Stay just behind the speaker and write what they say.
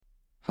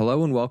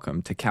Hello and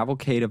welcome to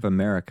Cavalcade of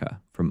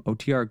America from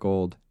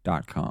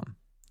OTRGold.com.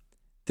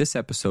 This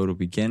episode will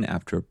begin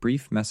after a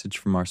brief message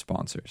from our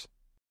sponsors.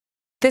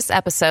 This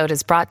episode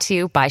is brought to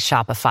you by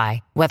Shopify.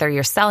 Whether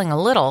you're selling a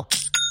little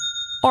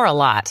or a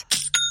lot,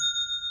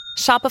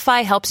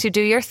 Shopify helps you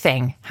do your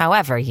thing,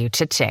 however you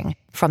cha-ching.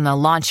 From the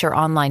launch your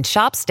online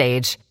shop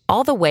stage,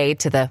 all the way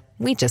to the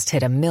we just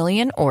hit 1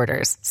 million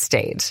orders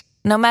stage.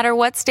 No matter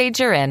what stage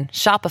you're in,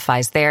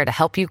 Shopify's there to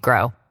help you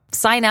grow.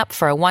 Sign up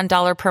for a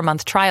 $1 per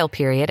month trial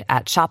period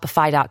at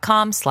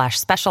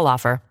shopify.com/special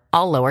offer,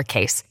 all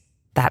lowercase.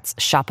 That's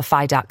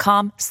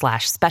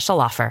shopify.com/special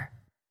offer.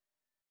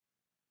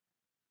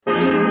 The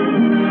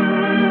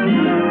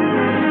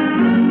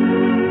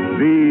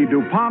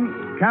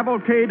DuPont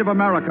Cavalcade of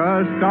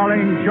America,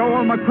 starring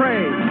Joel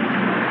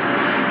McCrea.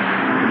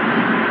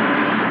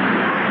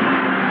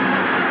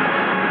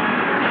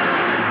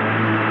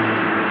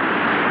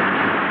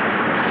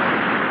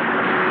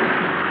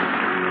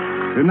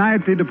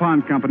 Tonight, the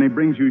DuPont Company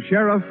brings you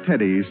Sheriff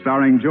Teddy,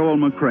 starring Joel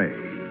McCrea.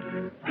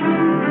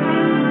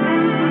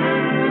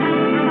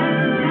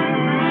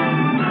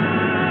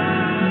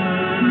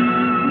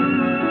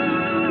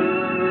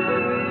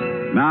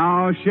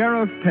 Now,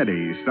 Sheriff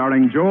Teddy,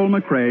 starring Joel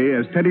McCrea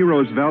as Teddy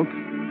Roosevelt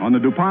on the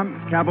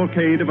DuPont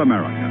Cavalcade of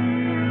America.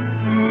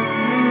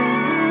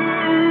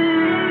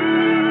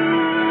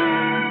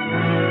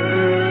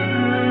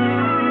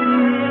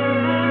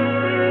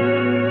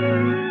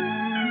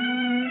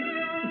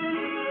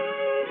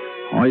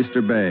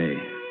 Oyster Bay,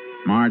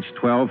 March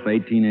 12,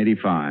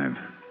 1885.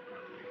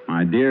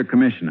 My dear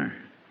Commissioner,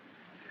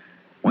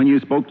 when you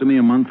spoke to me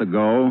a month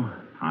ago,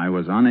 I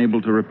was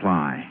unable to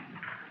reply.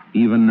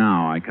 Even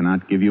now, I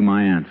cannot give you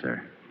my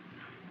answer.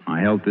 My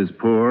health is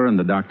poor, and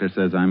the doctor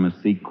says I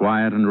must seek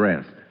quiet and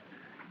rest.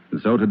 And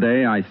so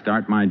today, I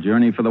start my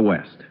journey for the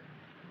West.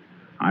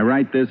 I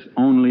write this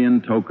only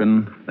in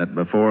token that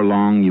before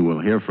long you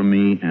will hear from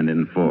me and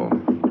in full.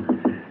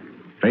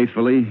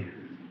 Faithfully,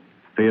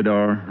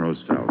 Theodore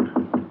Roosevelt.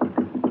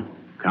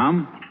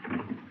 Come.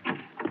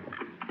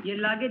 Your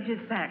luggage is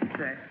packed,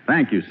 sir.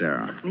 Thank you,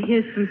 Sarah.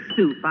 Here's some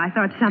soup. I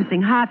thought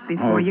something hot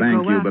before you go out. Oh,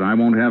 thank you, but I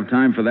won't have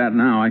time for that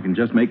now. I can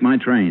just make my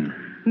train.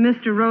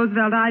 Mr.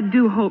 Roosevelt, I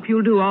do hope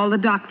you'll do all the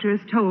doctor has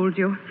told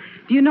you.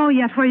 Do you know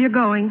yet where you're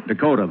going?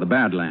 Dakota, the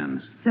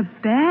Badlands. The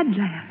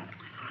Badlands?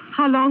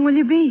 How long will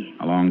you be?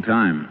 A long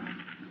time.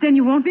 Then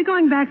you won't be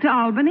going back to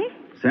Albany?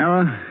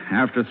 Sarah,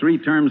 after 3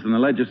 terms in the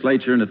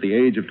legislature and at the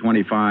age of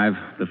 25,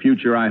 the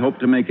future I hope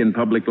to make in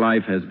public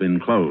life has been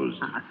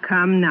closed.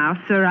 Come now,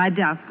 sir, I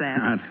doubt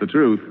that. That's the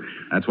truth.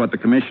 That's what the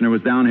commissioner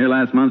was down here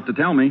last month to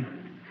tell me.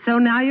 So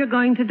now you're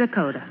going to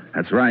Dakota?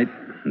 That's right,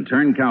 and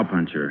turn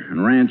cowpuncher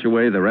and ranch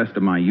away the rest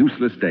of my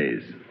useless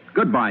days.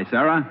 Goodbye,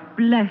 Sarah.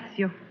 Bless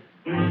you.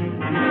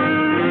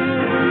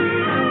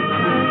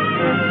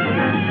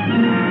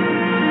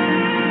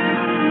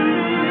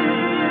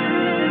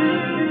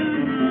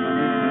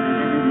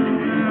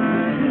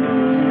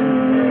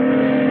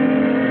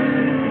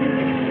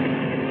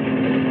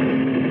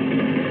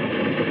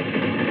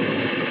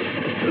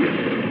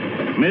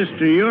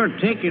 Mister, your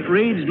ticket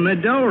reads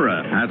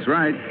Medora. That's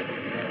right.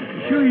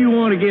 Sure you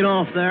want to get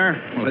off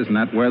there? Well, isn't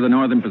that where the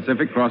Northern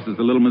Pacific crosses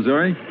the Little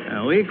Missouri?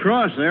 We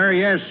cross there,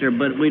 yes, sir,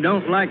 but we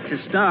don't like to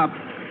stop.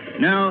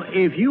 Now,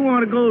 if you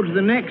want to go to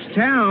the next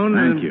town...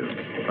 Thank you.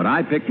 But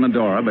I picked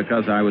Medora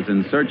because I was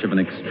in search of an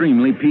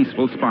extremely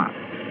peaceful spot.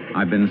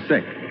 I've been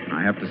sick.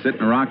 I have to sit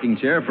in a rocking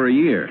chair for a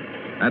year.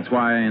 That's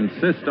why I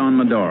insist on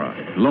Medora.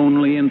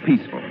 Lonely and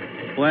peaceful.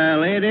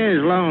 Well, it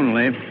is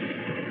lonely.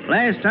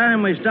 Last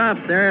time we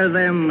stopped there,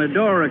 them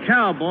Medora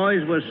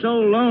cowboys was so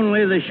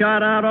lonely they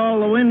shot out all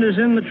the windows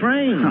in the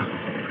train.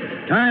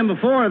 Time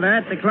before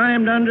that, they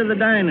climbed under the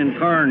dining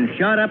car and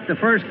shot up the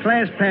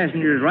first-class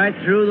passengers right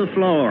through the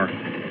floor.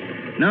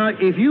 Now,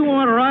 if you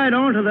want to ride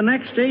on to the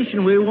next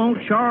station, we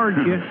won't charge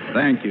you.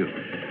 Thank you.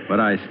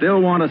 But I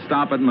still want to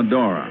stop at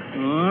Medora.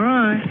 All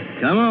right.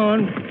 Come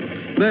on.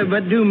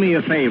 But do me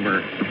a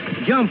favor.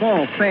 Jump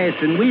off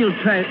fast, and we'll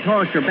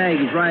toss your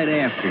baggage right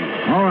after you.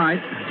 All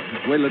right.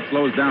 Wait till it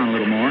slows down a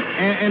little more.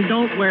 And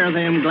don't wear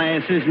them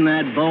glasses and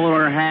that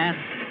bowler hat.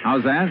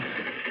 How's that?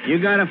 You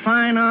got a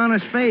fine,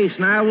 honest face,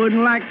 and I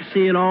wouldn't like to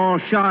see it all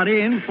shot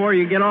in before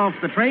you get off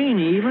the train,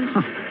 even.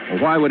 Well,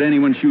 why would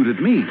anyone shoot at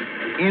me?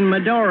 In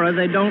Medora,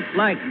 they don't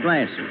like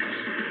glasses.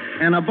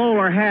 And a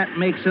bowler hat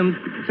makes them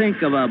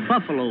think of a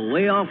buffalo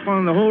way off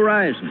on the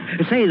horizon.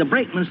 Say, the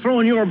brakeman's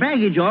throwing your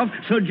baggage off,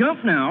 so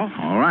jump now.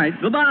 All right.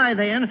 Goodbye,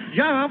 then.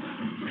 Jump.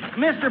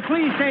 Mister,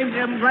 please take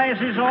them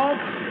glasses off.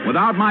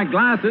 Without my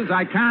glasses,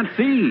 I can't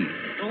see.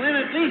 Well, then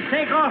at least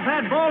take off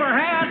that bowler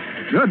hat.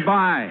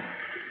 Goodbye.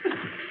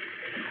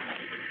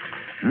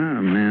 A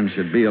man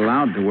should be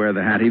allowed to wear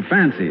the hat he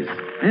fancies,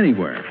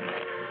 anywhere.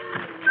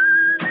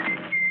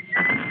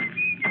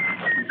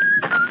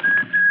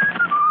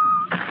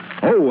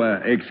 Oh,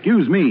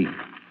 excuse me.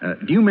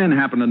 Do you men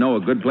happen to know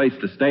a good place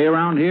to stay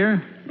around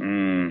here?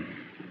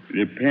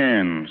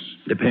 Depends.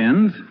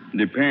 Depends?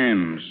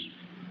 Depends.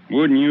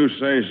 Wouldn't you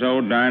say so,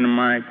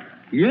 Dynamite?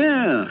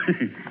 Yeah,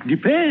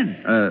 depends.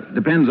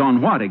 Depends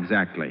on what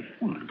exactly?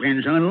 Well,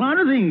 depends on a lot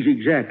of things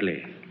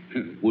exactly.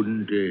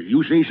 Wouldn't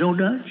you say so,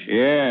 Dutch?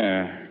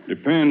 Yeah,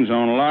 depends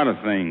on a lot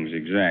of things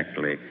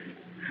exactly.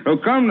 Well,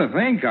 come to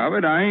think of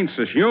it, I ain't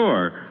so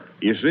sure.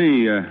 You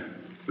see,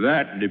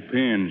 that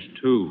depends,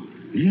 too.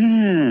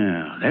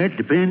 Yeah, that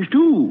depends,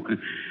 too.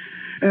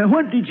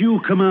 What did you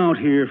come out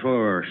here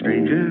for,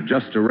 stranger? Oh,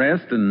 just to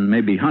rest and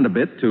maybe hunt a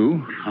bit,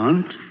 too.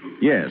 Hunt?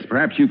 Yes,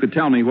 perhaps you could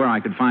tell me where I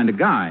could find a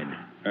guide.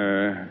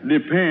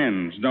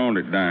 Depends, don't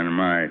it,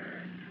 Dynamite?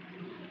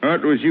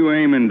 What was you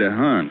aiming to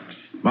hunt?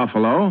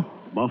 Buffalo?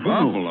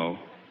 Buffalo?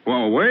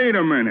 Well, wait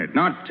a minute.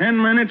 Not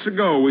 10 minutes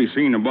ago we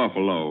seen a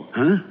buffalo.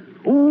 Huh?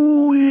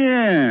 Oh,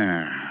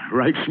 yeah.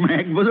 Right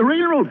smack by the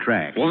railroad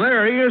track. Well,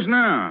 there he is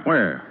now.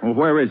 Where? Well,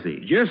 where is he?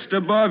 Just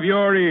above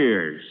your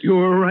ears.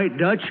 You're right,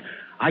 Dutch.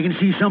 I can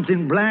see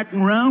something black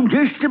and round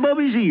just above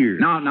his ears.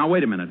 Now,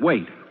 wait a minute.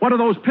 Wait. What are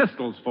those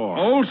pistols for?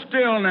 Hold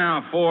still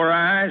now, Four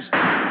Eyes.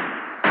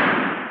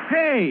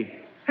 Hey,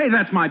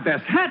 that's my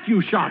best hat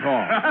you shot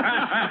off.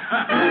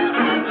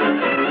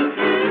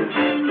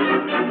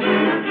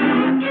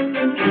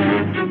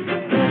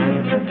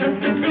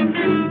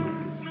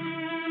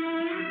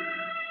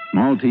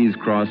 Maltese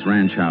Cross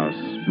Ranch House,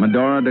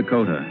 Medora,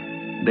 Dakota.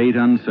 Date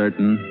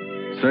uncertain.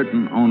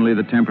 Certain only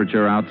the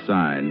temperature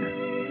outside.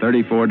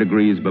 34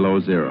 degrees below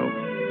zero.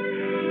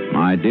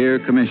 My dear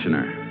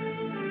Commissioner,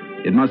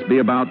 it must be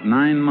about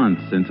 9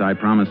 months since I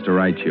promised to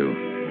write you.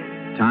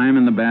 Time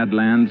in the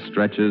Badlands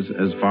stretches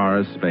as far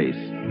as space.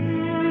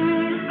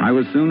 I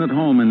was soon at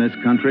home in this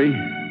country.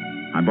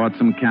 I bought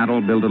some cattle,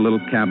 built a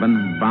little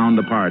cabin, found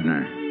a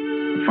partner.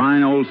 A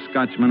fine old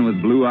Scotchman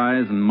with blue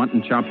eyes and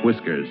mutton chop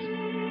whiskers.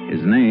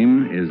 His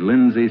name is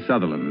Lindsay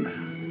Sutherland.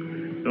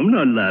 Come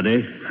on,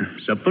 laddie.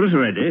 Supper's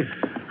ready.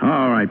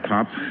 All right,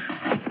 Pop.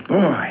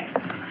 Boy,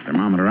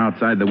 thermometer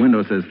outside the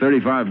window says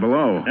 35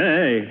 below.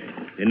 Hey,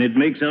 and it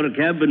makes our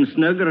cabin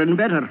snugger and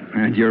better.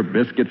 And your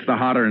biscuits the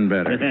hotter and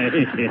better.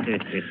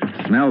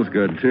 Smells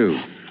good, too.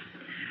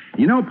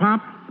 You know,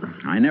 Pop,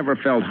 I never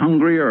felt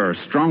hungrier or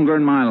stronger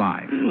in my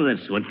life. Well,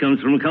 that's what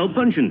comes from cow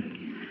punching.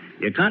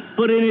 You can't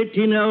put in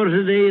 18 hours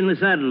a day in the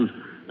saddle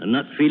and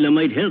not feel a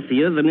mite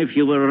healthier than if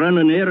you were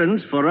running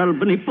errands for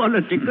Albany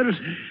politicers.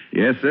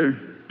 Yes, sir.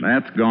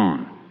 That's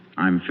gone.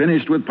 I'm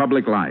finished with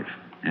public life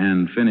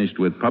and finished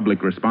with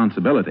public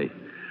responsibility.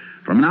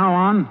 From now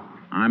on,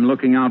 I'm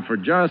looking out for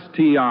just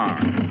TR. I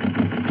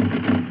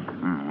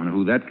wonder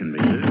who that can be.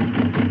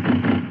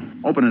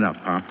 Open it up,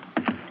 Pop.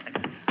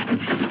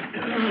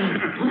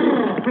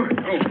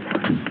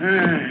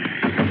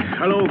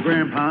 Hello,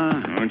 Grandpa.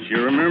 Don't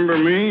you remember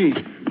me?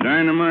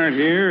 Dynamite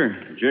here.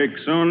 Jake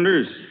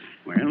Saunders.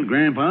 Well,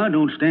 Grandpa,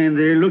 don't stand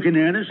there looking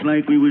at us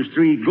like we was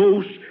three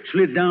ghosts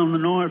slid down the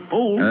North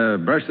Pole.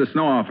 Brush the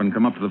snow off and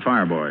come up to the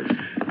fire, boys.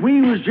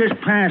 We was just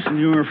passing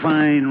your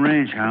fine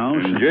ranch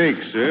house. And Jake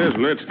says,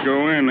 let's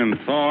go in and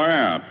thaw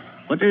out.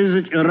 What is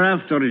it you're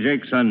after,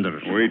 Jake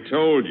Saunders? We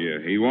told you.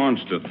 He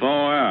wants to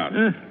thaw out.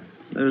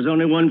 There's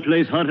only one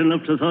place hot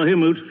enough to thaw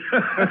him out.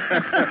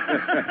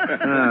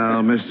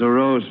 Well, Mr.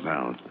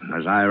 Roosevelt,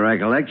 as I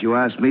recollect, you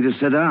asked me to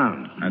sit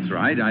down. That's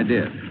right, I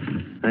did.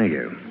 Thank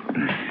you.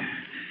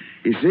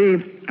 You see,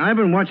 I've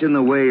been watching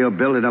the way you're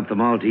building up the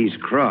Maltese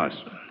Cross.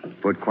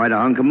 Put quite a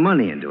hunk of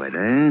money into it,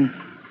 eh?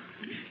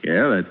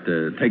 Yeah,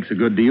 that takes a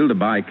good deal to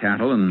buy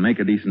cattle and make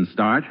a decent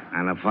start.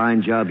 And a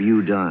fine job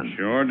you done.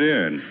 Sure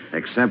did.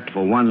 Except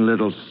for one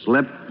little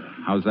slip.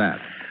 How's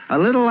that? A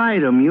little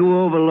item you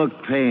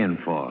overlooked paying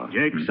for.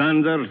 Jake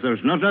Saunders,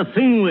 there's not a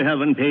thing we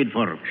haven't paid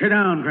for. Sit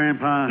down,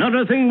 Grandpa. Not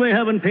a thing we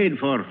haven't paid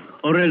for.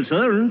 Or else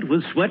earned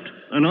with sweat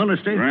and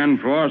honesty.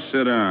 Grandpa,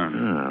 sit down.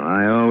 Oh,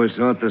 I always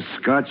thought the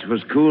Scotch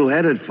was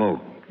cool-headed folk.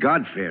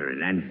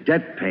 God-fearing and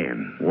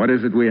debt-paying. What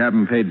is it we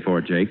haven't paid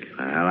for, Jake?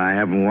 Well, I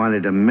haven't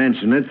wanted to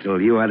mention it till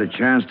you had a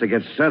chance to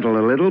get settled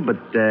a little,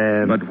 but,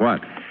 But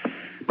what?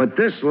 But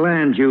this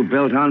land you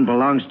built on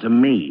belongs to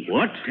me.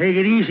 What? Take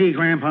it easy,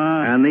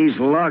 Grandpa. And these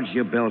logs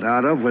you built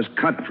out of was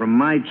cut from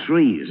my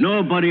trees.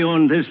 Nobody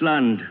owned this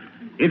land.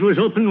 It was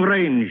open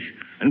range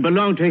and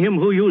belonged to him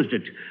who used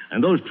it.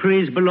 And those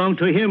trees belonged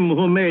to him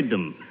who made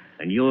them.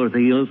 And you're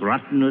the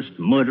rottenest,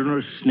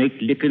 murderous,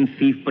 snake-licking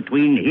thief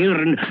between here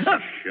and...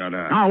 Shut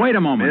up. Now, wait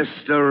a moment.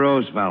 Mr.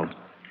 Roosevelt,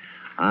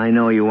 I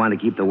know you want to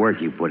keep the work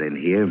you put in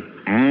here,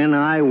 and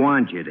I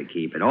want you to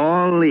keep it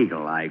all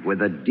legal-like with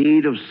a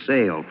deed of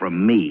sale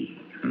from me.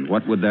 And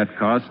what would that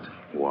cost?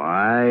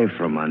 Why,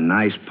 from a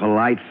nice,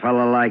 polite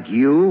fella like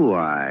you,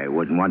 I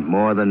wouldn't want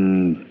more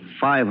than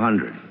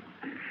 $500.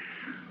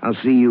 I'll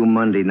see you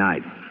Monday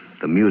night,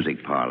 the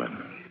music parlor.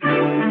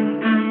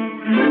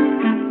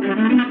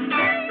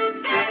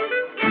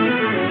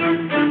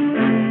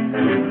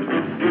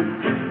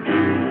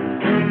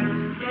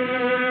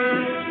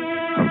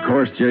 Of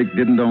course, Jake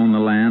didn't own the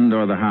land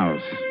or the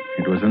house.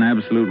 It was an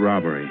absolute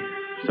robbery.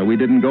 So we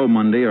didn't go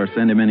Monday or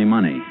send him any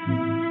money.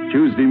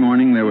 Tuesday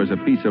morning, there was a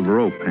piece of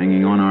rope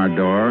hanging on our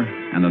door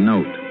and a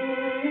note.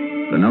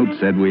 The note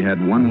said we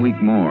had 1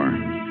 week more.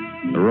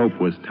 The rope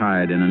was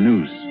tied in a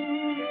noose.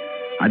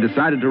 I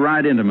decided to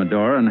ride into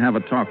Medora and have a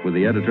talk with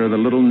the editor of the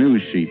little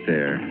news sheet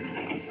there.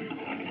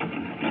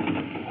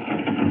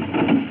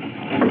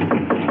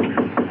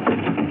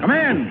 Come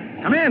in.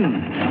 Come in.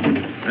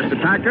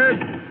 Mr. Packard?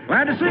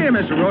 Glad to see you,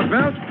 Mr.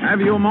 Roosevelt. Have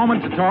you a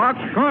moment to talk?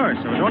 Of course.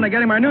 I was only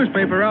getting my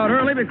newspaper out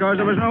early because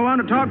there was no one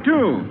to talk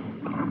to.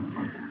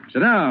 Sit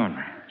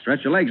down.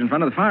 Stretch your legs in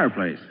front of the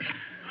fireplace.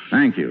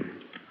 Thank you.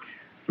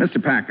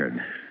 Mr. Packard,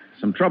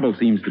 some trouble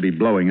seems to be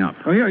blowing up.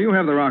 Oh, here, you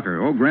have the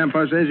rocker. Old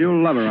Grandpa says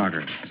you'll love a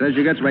rocker. Says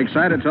you get so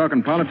excited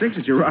talking politics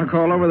that you rock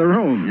all over the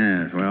room.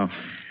 Yes, well,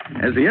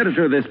 as the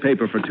editor of this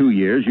paper for 2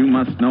 years, you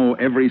must know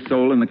every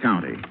soul in the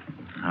county.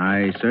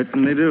 I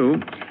certainly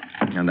do.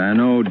 And I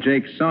know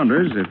Jake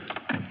Saunders, if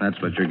that's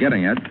what you're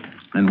getting at.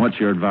 And what's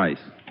your advice?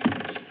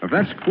 If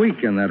that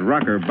squeak in that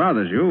rocker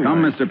bothers you...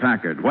 Come, Mr.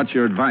 Packard, what's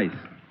your advice?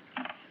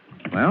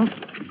 Well,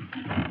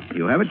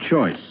 you have a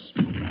choice.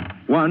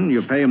 1,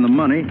 you pay him the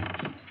money.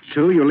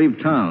 2, you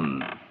leave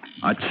town.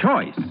 A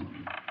choice?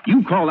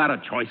 You call that a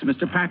choice,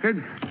 Mr.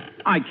 Packard?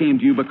 I came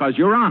to you because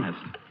you're honest.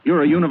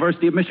 You're a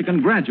University of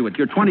Michigan graduate.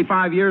 You're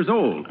 25 years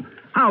old.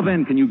 How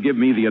then can you give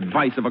me the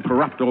advice of a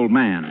corrupt old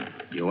man?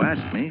 You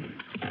asked me.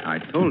 I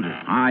told you.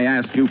 I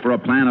asked you for a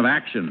plan of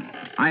action.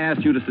 I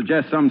asked you to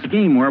suggest some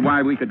scheme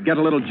whereby we could get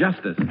a little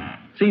justice.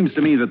 Seems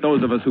to me that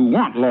those of us who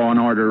want law and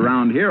order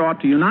around here ought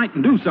to unite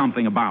and do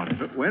something about it.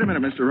 But wait a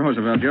minute, Mr.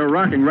 Roosevelt. You're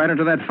rocking right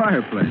into that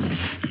fireplace.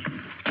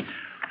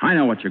 I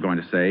know what you're going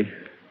to say.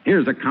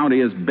 Here's a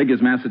county as big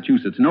as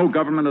Massachusetts. No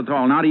government at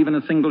all, not even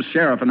a single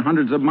sheriff, and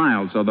hundreds of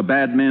miles. So the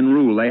bad men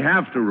rule. They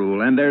have to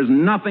rule, and there's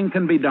nothing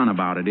can be done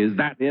about it. Is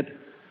that it?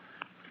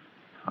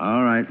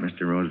 All right,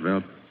 Mr.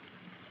 Roosevelt.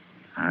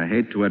 I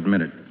hate to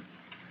admit it,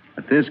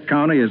 but this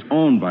county is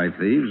owned by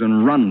thieves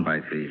and run by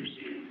thieves.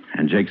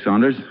 And Jake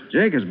Saunders?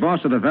 Jake is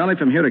boss of the valley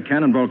from here to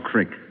Cannonball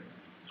Creek.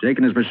 Jake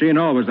and his machine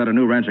always let a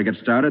new rancher get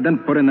started, then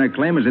put in their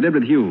claim as they did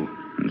with you.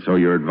 And so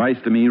your advice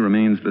to me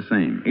remains the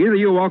same. Either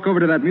you walk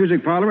over to that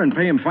music parlor and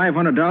pay him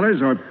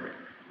 $500,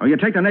 or you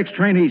take the next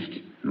train east.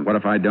 And what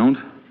if I don't?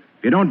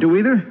 If you don't do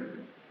either,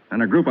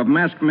 then a group of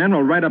masked men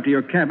will ride up to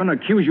your cabin,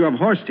 accuse you of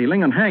horse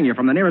stealing, and hang you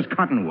from the nearest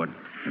cottonwood.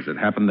 Has it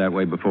happened that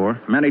way before?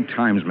 Many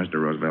times, Mr.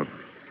 Roosevelt.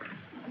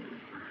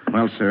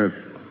 Well, sir,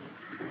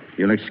 if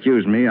you'll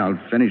excuse me, I'll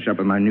finish up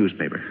with my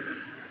newspaper.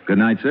 Good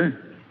night, sir.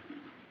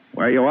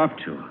 Where are you off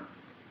to?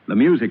 The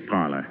music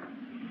parlor.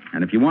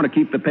 And if you want to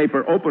keep the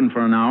paper open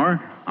for an hour,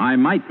 I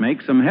might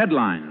make some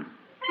headlines.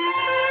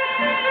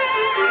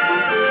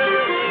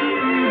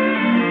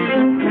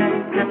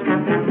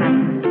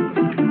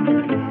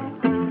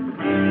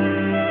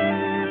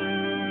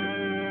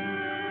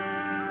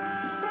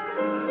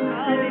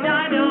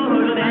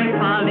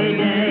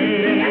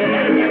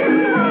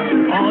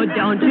 Oh,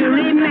 don't you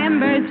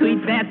remember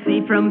sweet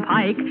Betsy from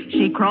Pike?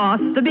 She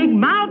crossed the big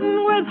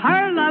mountain with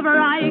her lover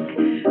Ike.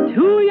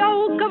 2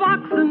 yoke of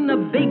oxen, a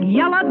big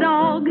yellow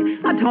dog,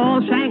 a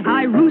tall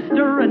Shanghai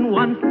rooster, and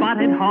 1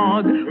 spotted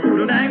hog.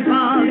 Hoodle-dang,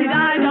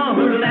 polly-di-do,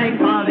 hoodle-dang,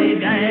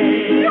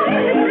 polly-day.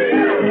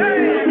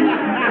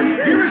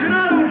 Give us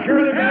another,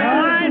 Shirley.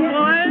 All right,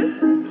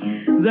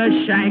 boys.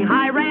 The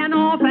Shanghai ran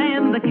off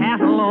and the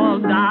cattle all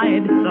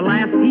died. The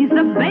last piece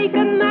of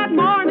bacon that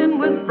morning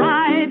was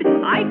fried.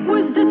 Ike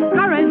was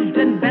discouraged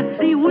and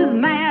Betsy was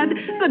mad.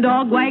 The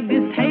dog wagged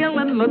his tail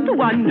and looked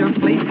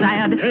wonderfully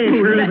sad. Hey,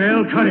 Shirley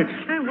Bell, cut it.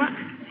 Hey, what?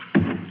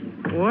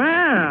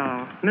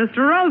 Well, Mr.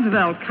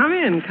 Roosevelt, come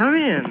in, come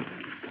in.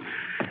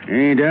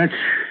 Hey, Dutch,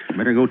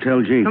 better go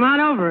tell Jake. Come on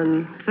over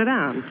and sit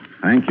down.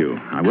 Thank you.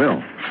 I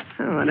will.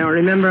 Oh, I don't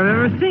remember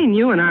I've ever seen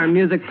you in our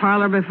music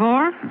parlor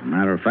before. As a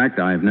matter of fact,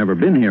 I've never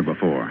been here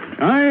before.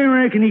 I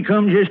reckon he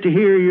come just to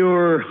hear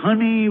your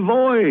honey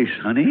voice,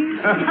 honey.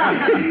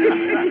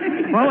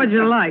 What would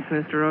you like,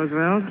 Mr.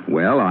 Roosevelt?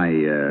 Well,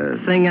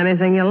 Sing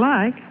anything you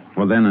like.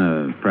 Well,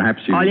 then,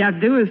 perhaps you... All you have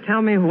to do is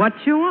tell me what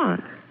you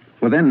want.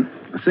 Well, then,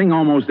 sing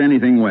almost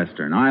anything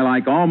Western. I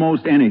like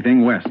almost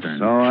anything Western.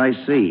 So I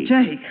see.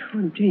 Jake,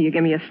 oh, gee, you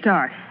give me a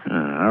start.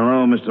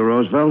 Hello, Mr.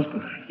 Roosevelt.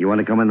 You want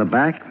to come in the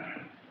back?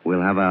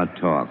 We'll have our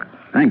talk.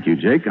 Thank you,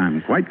 Jake.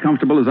 I'm quite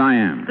comfortable as I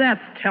am.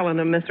 That's telling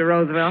him, Mr.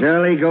 Roosevelt.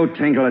 Shirley, go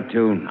tinkle a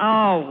tune.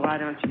 Oh, why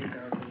don't you go?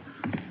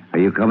 Are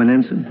you coming,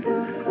 Ensign?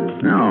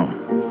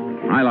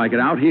 No. I like it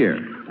out here.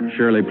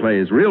 Shirley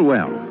plays real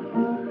well.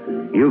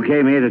 You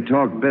came here to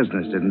talk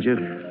business, didn't you?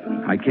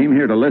 I came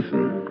here to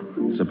listen.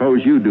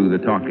 Suppose you do the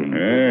talking.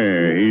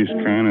 Hey, he's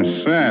kind of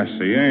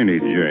sassy, ain't he,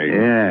 Jake?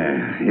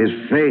 Yeah. His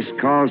face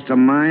calls to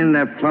mind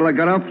that fella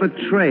got off the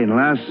train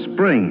last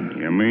spring.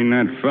 You mean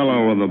that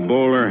fellow with the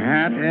bowler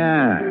hat?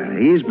 Yeah.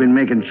 He's been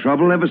making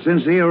trouble ever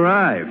since he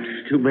arrived.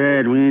 Too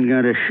bad we ain't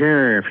got a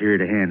sheriff here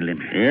to handle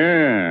him.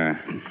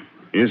 Yeah.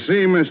 You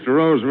see, Mr.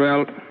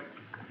 Roosevelt,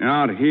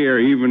 out here,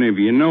 even if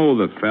you know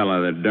the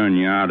fella that done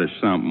you out of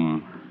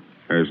something,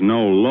 there's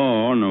no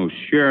law, no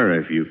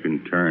sheriff you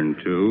can turn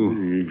to.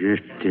 You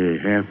just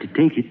have to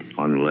take it.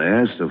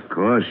 Unless, of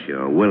course,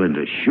 you're willing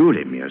to shoot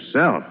him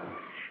yourself.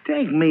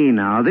 Take me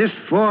now. This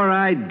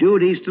four-eyed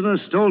dude Easterner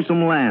stole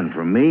some land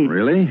from me.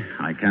 Really?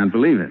 I can't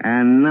believe it.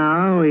 And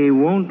now he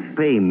won't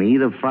pay me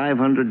the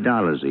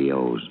 $500 he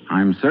owes.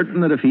 I'm certain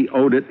that if he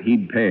owed it,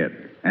 he'd pay it.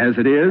 As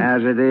it is?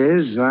 As it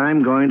is,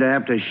 I'm going to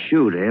have to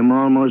shoot him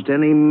almost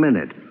any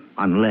minute.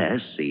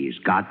 Unless he's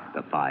got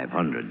the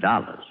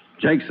 $500.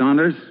 Jake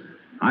Saunders,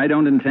 I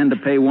don't intend to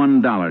pay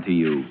 $1 to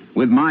you.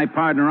 With my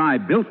partner, I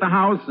built the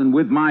house, and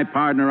with my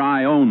partner,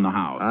 I own the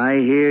house. I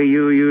hear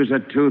you use a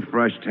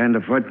toothbrush,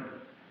 Tenderfoot.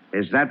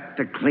 Is that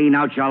to clean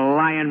out your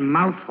lying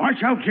mouth?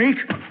 Watch out, Jake.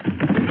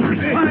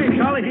 Hey,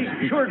 Charlie,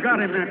 he sure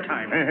got him that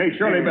time. Hey,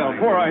 Shirley Bell,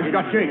 Four Eyes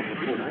got Jake.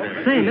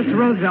 Say, Mr.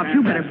 Roosevelt,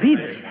 you better beat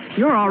it.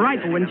 You're all right,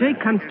 but when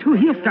Jake comes to,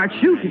 he'll start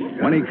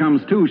shooting. When he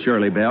comes to,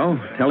 Shirley Bell,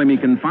 tell him he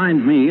can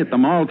find me at the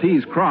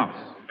Maltese Cross.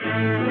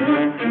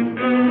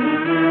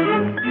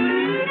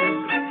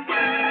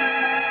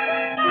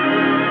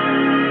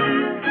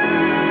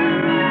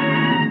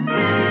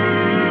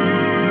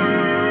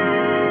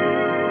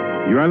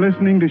 You are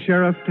listening to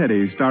Sheriff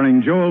Teddy,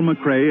 starring Joel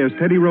McRae as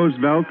Teddy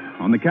Roosevelt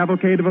on the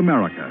Cavalcade of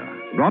America.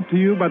 Brought to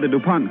you by the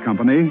DuPont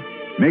Company,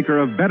 maker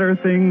of better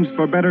things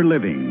for better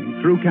living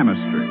through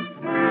chemistry.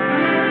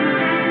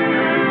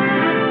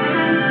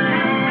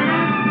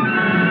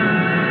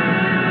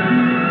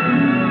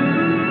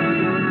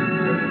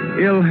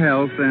 Ill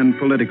health and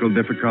political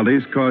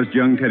difficulties caused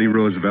young Teddy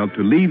Roosevelt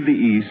to leave the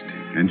East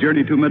and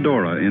journey to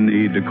Medora in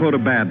the Dakota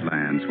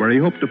Badlands, where he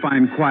hoped to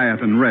find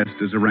quiet and rest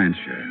as a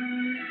rancher.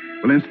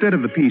 Well, instead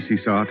of the peace he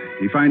sought,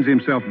 he finds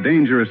himself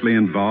dangerously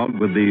involved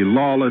with the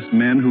lawless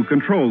men who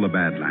control the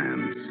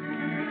Badlands.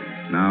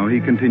 Now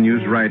he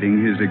continues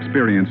writing his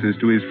experiences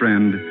to his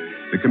friend,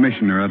 the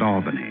commissioner at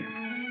Albany.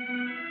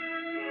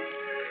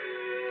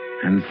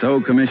 And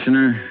so,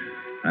 Commissioner,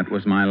 that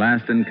was my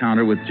last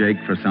encounter with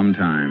Jake for some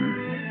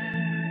time.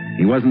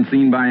 He wasn't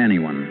seen by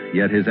anyone,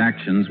 yet his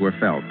actions were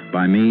felt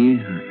by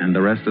me and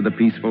the rest of the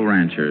peaceful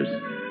ranchers.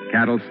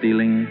 Cattle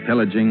stealing,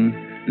 pillaging,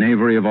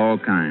 knavery of all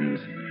kinds.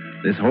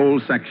 This whole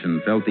section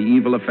felt the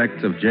evil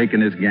effects of Jake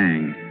and his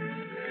gang.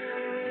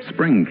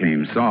 Spring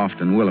came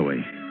soft and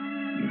willowy.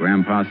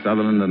 Grandpa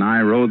Sutherland and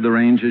I rode the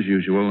range as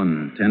usual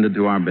and tended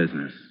to our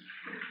business.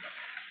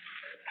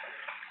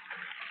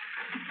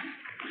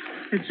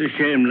 It's a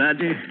shame,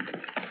 laddie.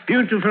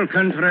 Beautiful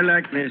country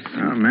like this.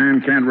 A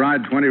man can't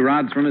ride 20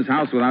 rods from his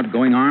house without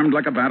going armed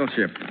like a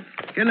battleship.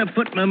 Can I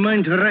put my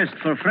mind to rest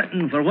for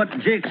fretting for what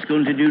Jake's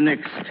going to do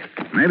next?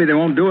 Maybe they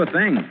won't do a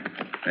thing.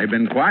 They've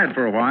been quiet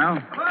for a while.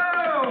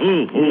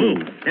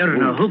 There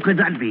now, who could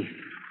that be?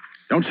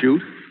 Don't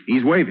shoot.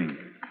 He's waving.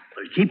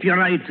 Well, keep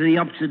your eye to the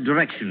opposite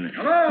direction.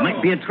 Hello?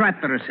 Might be a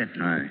trap they're setting.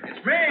 Aye.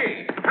 It's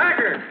me,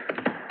 Packard.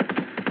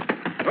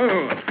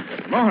 Oh,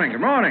 good morning,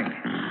 good morning.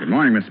 Good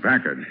morning, Miss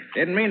Packard.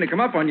 Didn't mean to come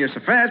up on you so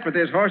fast, but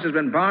this horse has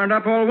been barned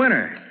up all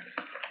winter.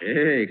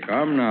 Hey,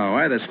 come now.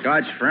 Why the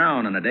Scotch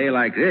frown on a day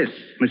like this?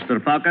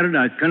 Mr. Packard,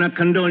 I cannot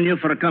condone you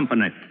for a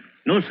company.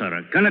 No, sir,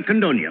 I cannot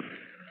condone you.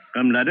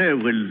 Come, laddie,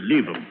 we'll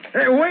leave him.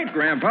 Hey, wait,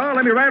 Grandpa.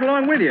 Let me ride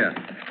along with you.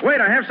 Wait,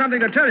 I have something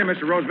to tell you,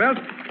 Mr. Roosevelt.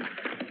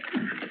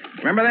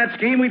 Remember that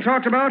scheme we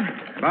talked about?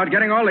 About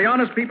getting all the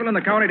honest people in the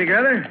county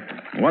together?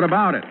 What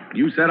about it?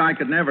 You said I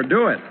could never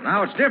do it.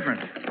 Now it's different.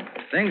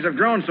 Things have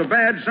grown so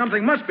bad,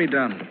 something must be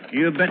done.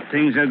 You bet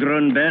things have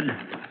grown bad.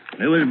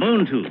 They was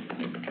bound to.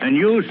 And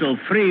you so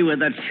free with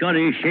that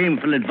shoddy,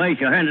 shameful advice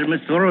you handed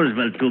Mr.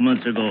 Roosevelt 2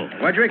 months ago.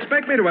 What'd you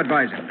expect me to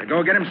advise him? To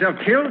go get himself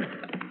killed?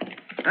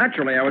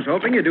 Actually, I was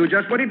hoping you'd do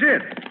just what he did.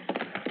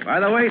 By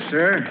the way,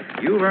 sir,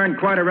 you've earned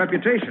quite a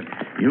reputation.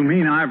 You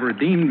mean I've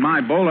redeemed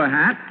my bowler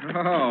hat?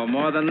 Oh,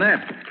 more than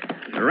that.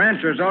 The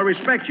ranchers all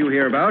respect you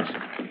hereabouts.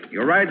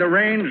 You ride the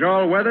range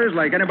all weathers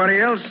like anybody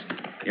else.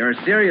 You're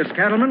a serious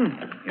cattleman.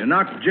 You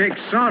knocked Jake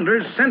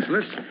Saunders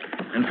senseless.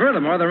 And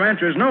furthermore, the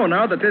ranchers know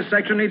now that this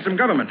section needs some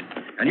government.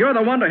 And you're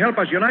the one to help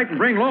us unite and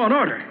bring law and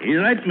order. He's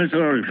right,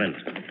 Mr.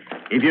 Roosevelt.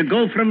 If you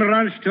go from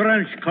ranch to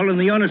ranch calling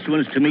the honest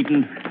ones to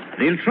meeting,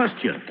 they'll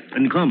trust you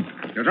and come.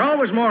 There's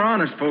always more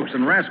honest folks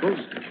than rascals,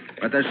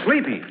 but they're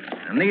sleepy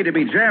and need to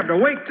be jabbed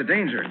awake to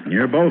danger.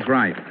 You're both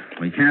right.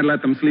 We can't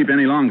let them sleep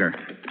any longer.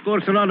 Of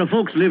course, a lot of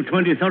folks live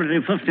 20,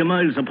 30, 50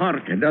 miles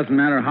apart. It doesn't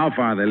matter how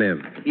far they live.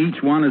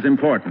 Each one is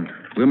important.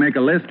 We'll make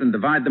a list and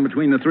divide them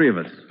between the three of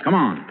us. Come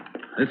on.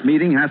 This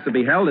meeting has to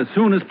be held as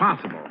soon as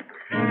possible.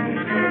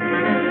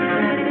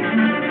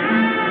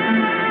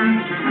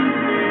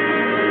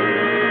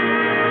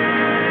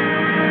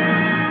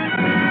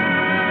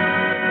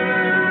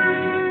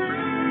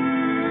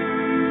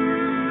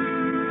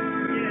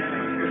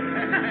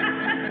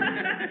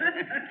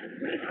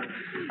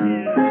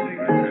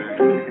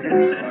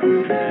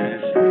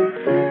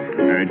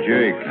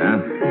 Jake. Huh?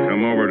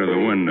 Come over to the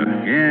window.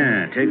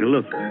 Yeah, take a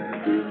look.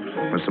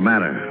 What's the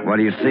matter? What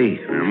do you see?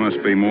 There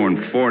must be more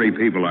than 40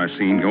 people I've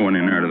seen going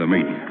in there to the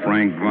meeting.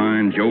 Frank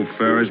Vine, Joe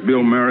Ferris,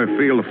 Bill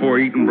Merrifield, the four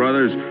Eaton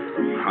brothers.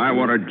 high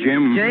water,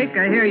 Jim. Jake,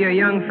 I hear your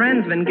young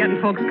friend's been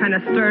getting folks kind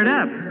of stirred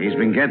up. He's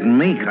been getting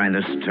me kind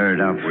of stirred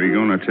up. We're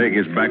going to take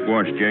his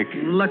backwash, Jake.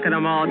 Look at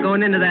them all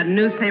going into that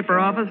newspaper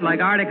office like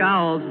Arctic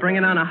owls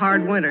bringing on a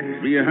hard winter.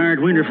 Be a hard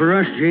winter for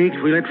us, Jake,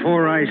 if we let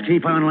Four Eyes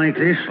keep on like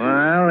this.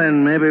 Well,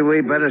 then maybe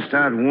we better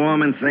start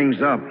warming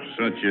things up.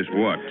 Such as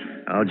what?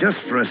 Well, just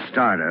for a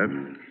starter,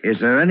 is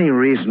there any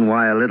reason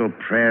why a little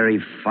prairie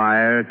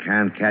fire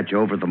can't catch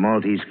over the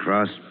Maltese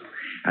Cross?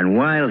 And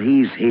while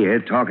he's here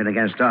talking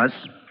against us,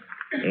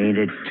 ain't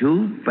it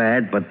too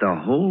bad but the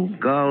whole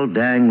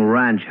gall-dang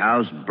ranch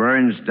house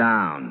burns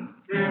down?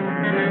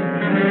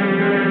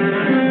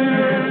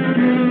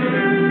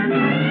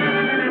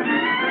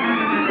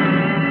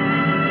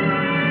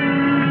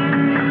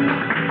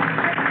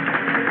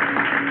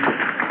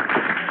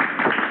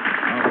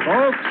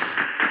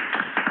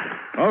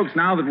 Folks,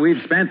 now that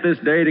we've spent this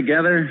day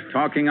together,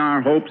 talking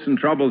our hopes and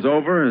troubles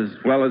over, as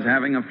well as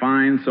having a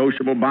fine,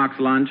 sociable box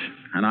lunch,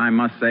 and I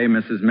must say,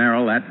 Mrs.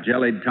 Merrill, that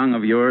jellied tongue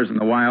of yours and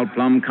the wild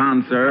plum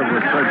conserve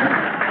was certain.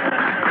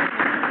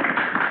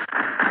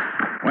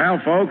 Well,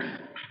 folks,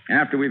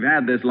 after we've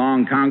had this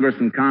long Congress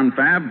and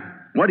confab,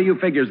 what do you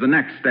figure's the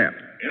next step?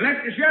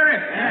 Elect the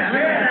sheriff.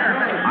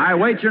 I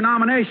await your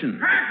nomination.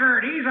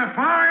 Packard, he's a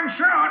fine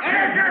shot.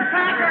 Here's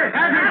Packard.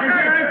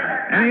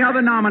 Packard. Any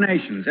other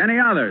nominations? Any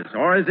others?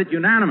 Or is it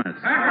unanimous?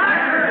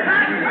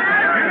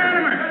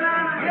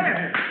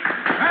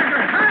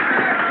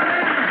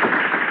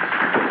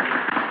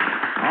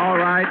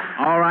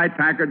 All right,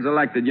 Packard's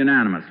elected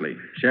unanimously.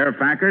 Sheriff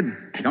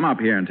Packard, come up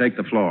here and take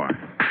the floor.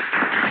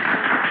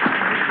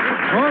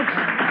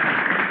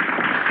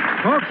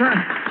 Folks,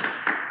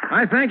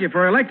 I thank you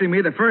for electing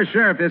me the first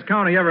sheriff this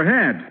county ever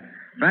had.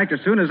 In fact,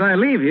 as soon as I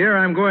leave here,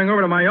 I'm going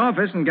over to my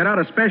office and get out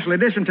a special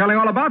edition telling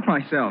all about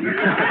myself.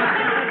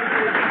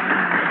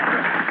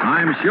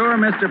 I'm sure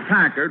Mr.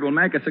 Packard will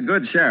make us a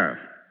good sheriff.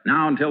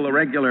 Now, until the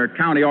regular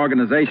county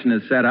organization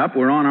is set up,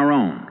 we're on our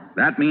own.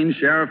 That means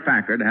Sheriff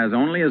Packard has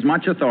only as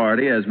much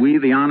authority as we,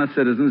 the honest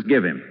citizens,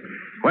 give him.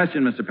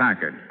 Question, Mr.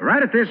 Packard.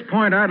 Right at this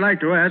point, I'd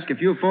like to ask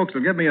if you folks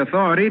will give me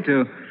authority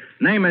to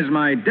name as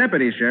my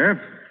deputy sheriff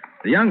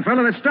the young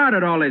fellow that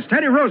started all this,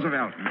 Teddy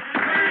Roosevelt.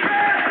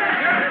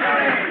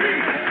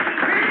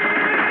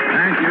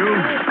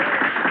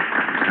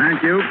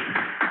 Thank you.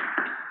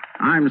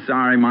 I'm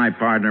sorry my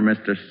partner,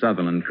 Mr.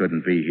 Sutherland,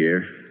 couldn't be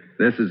here.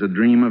 This is a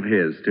dream of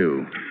his,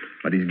 too.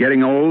 But he's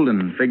getting old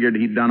and figured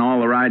he'd done all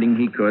the riding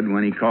he could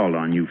when he called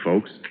on you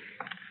folks.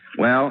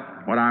 Well,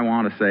 what I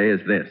want to say is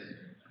this.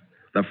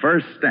 The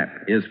first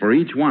step is for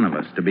each one of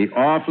us to be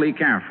awfully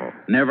careful,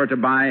 never to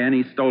buy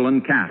any stolen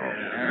cattle.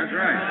 That's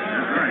right.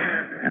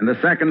 And the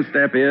second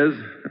step is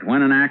that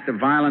when an act of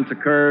violence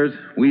occurs,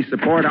 we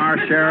support our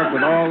sheriff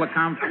with all the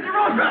confidence. Mr.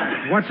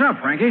 Roosevelt! What's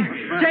up, Frankie?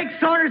 Jake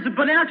Saunders has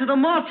been out to the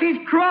Maltese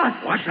Cross.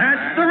 What's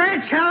that? The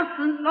ranch house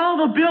and all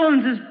the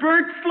buildings is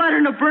burnt flatter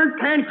than a burnt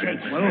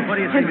pancake. Well, what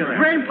do you think of that?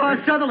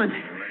 Grandpa Sutherland.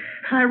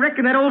 I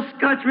reckon that old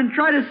Scotchman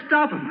tried to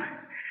stop him.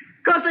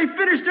 Because they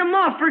finished him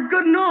off for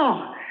good and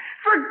all.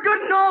 For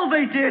good and all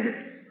they did.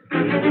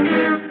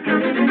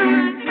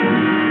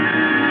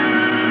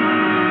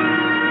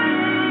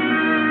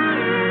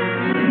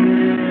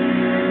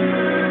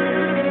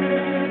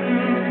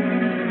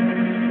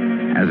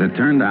 As it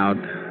turned out,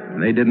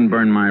 they didn't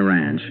burn my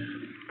ranch,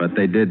 but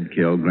they did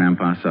kill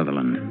Grandpa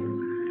Sutherland.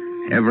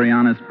 Every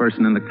honest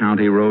person in the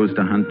county rose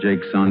to hunt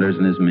Jake Saunders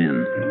and his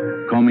men,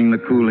 combing the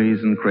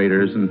coulees and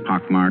craters and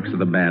pockmarks of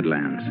the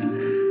Badlands.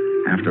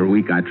 After a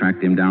week, I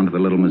tracked him down to the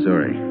Little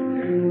Missouri.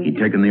 He'd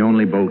taken the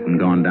only boat and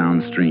gone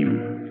downstream.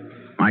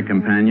 My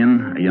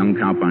companion, a young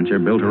cowpuncher,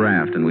 built a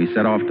raft, and we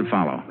set off to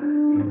follow.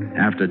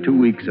 After 2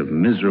 weeks of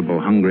miserable,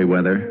 hungry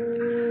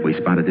weather, we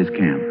spotted his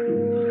camp.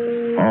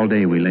 All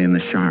day we lay in the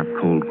sharp,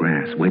 cold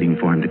grass, waiting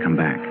for him to come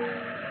back.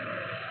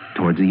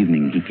 Towards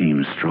evening, he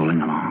came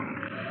strolling along.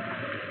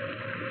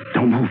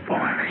 Don't move,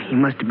 boy. He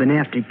must have been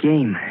after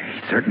game.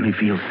 He certainly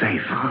feels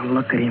safe. Oh,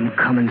 look at him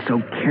coming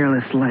so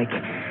careless-like.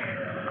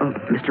 Oh,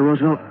 Mr.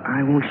 Roosevelt,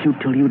 I won't shoot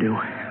till you do.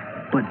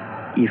 But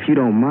if you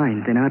don't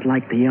mind, then I'd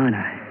like the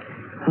honor.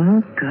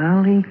 Oh,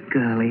 golly,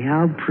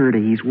 how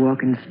pretty he's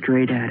walking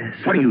straight at us.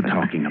 What are you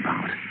talking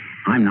about?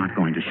 I'm not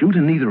going to shoot,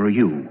 and neither are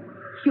you.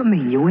 You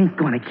mean you ain't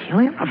going to kill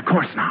him? Of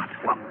course not.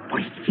 Well,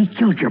 he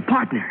killed your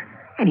partner,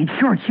 and he'd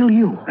sure kill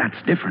you. That's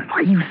different.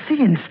 Are you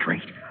seeing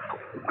straight?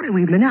 What have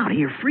we been out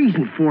here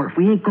freezing for if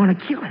we ain't going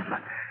to kill him?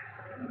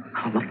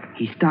 Oh, look,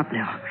 he stopped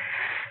now.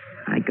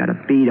 I got a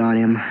bead on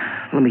him.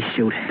 Let me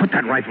shoot. Put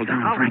that rifle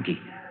down, Frankie.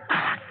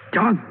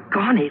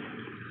 Doggone it.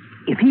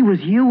 If he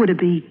was you, would it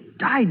be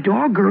die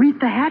dog or eat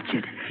the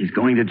hatchet? He's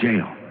going to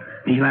jail.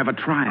 He'll have a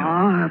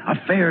trial. A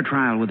fair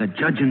trial with a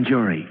judge and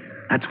jury.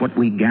 That's what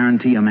we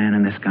guarantee a man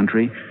in this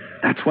country.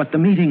 That's what the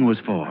meeting was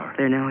for.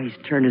 There, now he's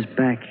turned his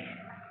back.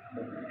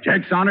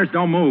 Jake Saunders,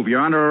 don't move.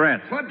 You're under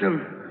arrest. What the...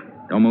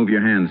 Don't move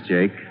your hands,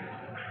 Jake.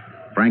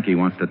 Frankie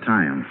wants to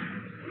tie him.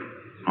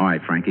 All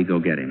right, Frankie, go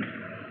get him.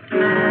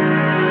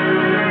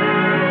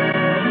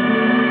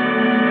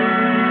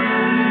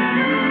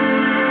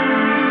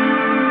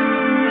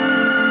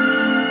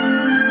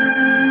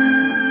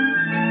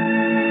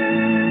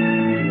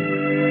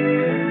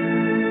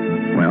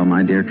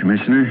 my dear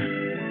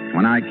Commissioner,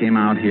 when I came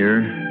out here,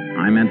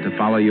 I meant to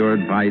follow your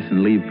advice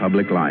and leave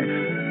public life.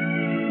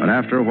 But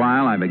after a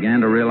while, I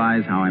began to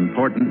realize how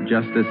important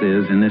justice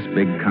is in this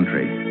big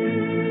country.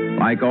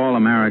 Like all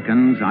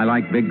Americans, I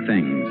like big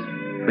things.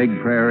 Big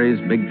prairies,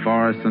 big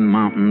forests and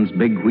mountains,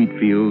 big wheat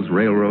fields,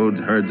 railroads,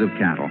 herds of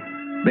cattle.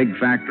 Big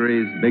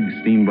factories, big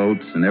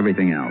steamboats, and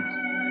everything else.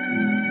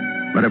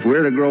 But if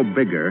we're to grow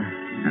bigger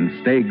and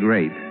stay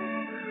great,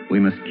 we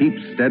must keep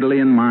steadily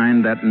in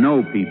mind that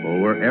no people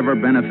were ever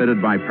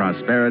benefited by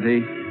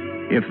prosperity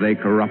if they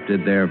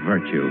corrupted their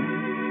virtue.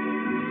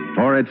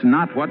 For it's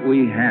not what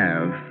we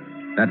have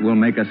that will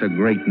make us a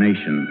great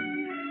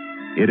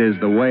nation. It is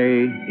the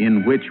way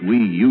in which we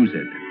use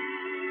it.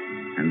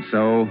 And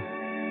so,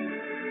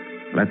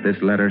 let this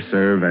letter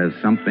serve as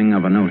something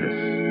of a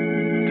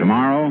notice.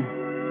 Tomorrow,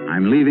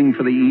 I'm leaving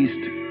for the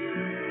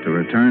East to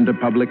return to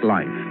public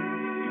life.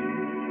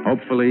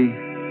 Hopefully,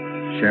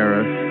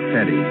 Sheriff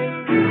Teddy.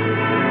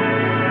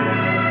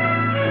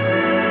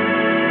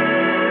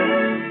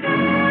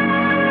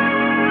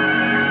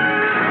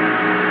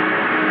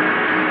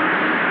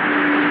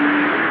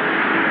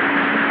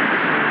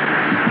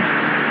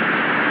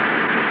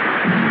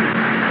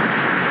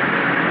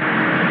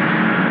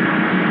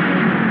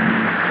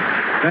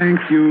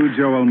 Thank you,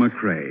 Joel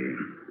McCrae.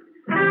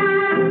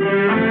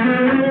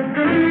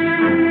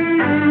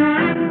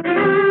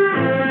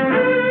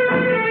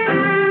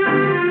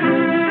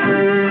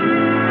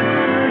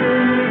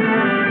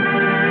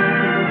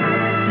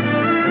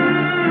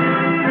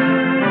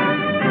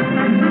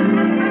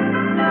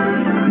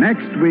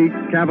 Next week,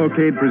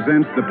 Cavalcade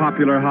presents the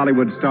popular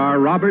Hollywood star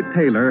Robert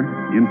Taylor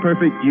in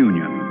Perfect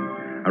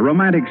Union, a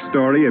romantic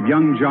story of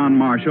young John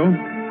Marshall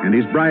and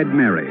his bride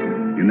Mary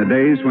in the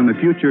days when the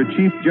future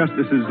Chief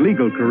Justice's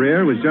legal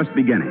career was just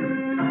beginning.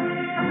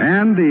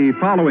 And the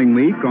following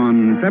week,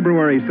 on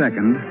February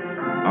 2nd,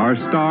 our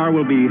star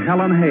will be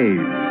Helen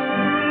Hayes.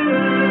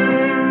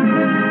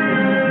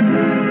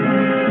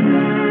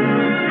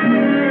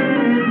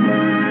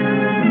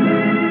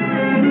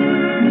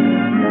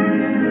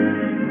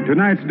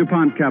 Tonight's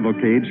DuPont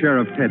Cavalcade,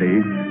 Sheriff Teddy,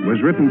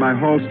 was written by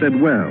Halstead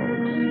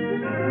Wells.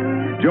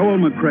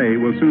 Joel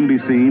McCrae will soon be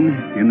seen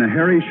in the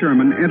Harry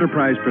Sherman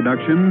Enterprise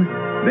production,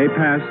 They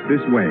Pass This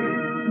Way.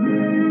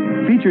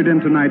 Featured in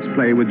tonight's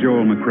play with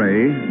Joel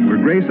McCrae were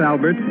Grace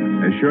Albert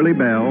as Shirley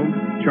Bell,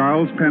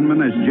 Charles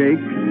Penman as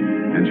Jake,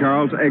 and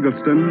Charles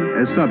Eggleston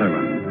as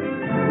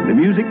Sutherland. The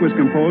music was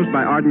composed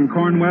by Arden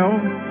Cornwell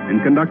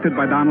and conducted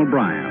by Donald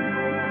Bryan.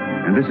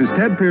 And this is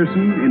Ted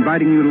Pearson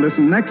inviting you to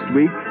listen next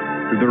week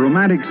to the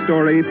romantic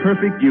story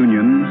Perfect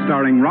Union,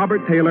 starring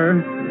Robert Taylor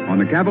on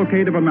the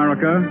Cavalcade of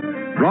America,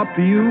 brought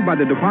to you by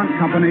the DuPont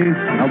Company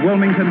of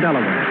Wilmington,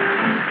 Delaware.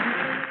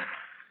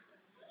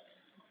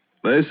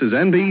 This is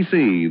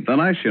NBC, the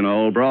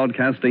national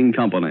broadcasting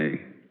company.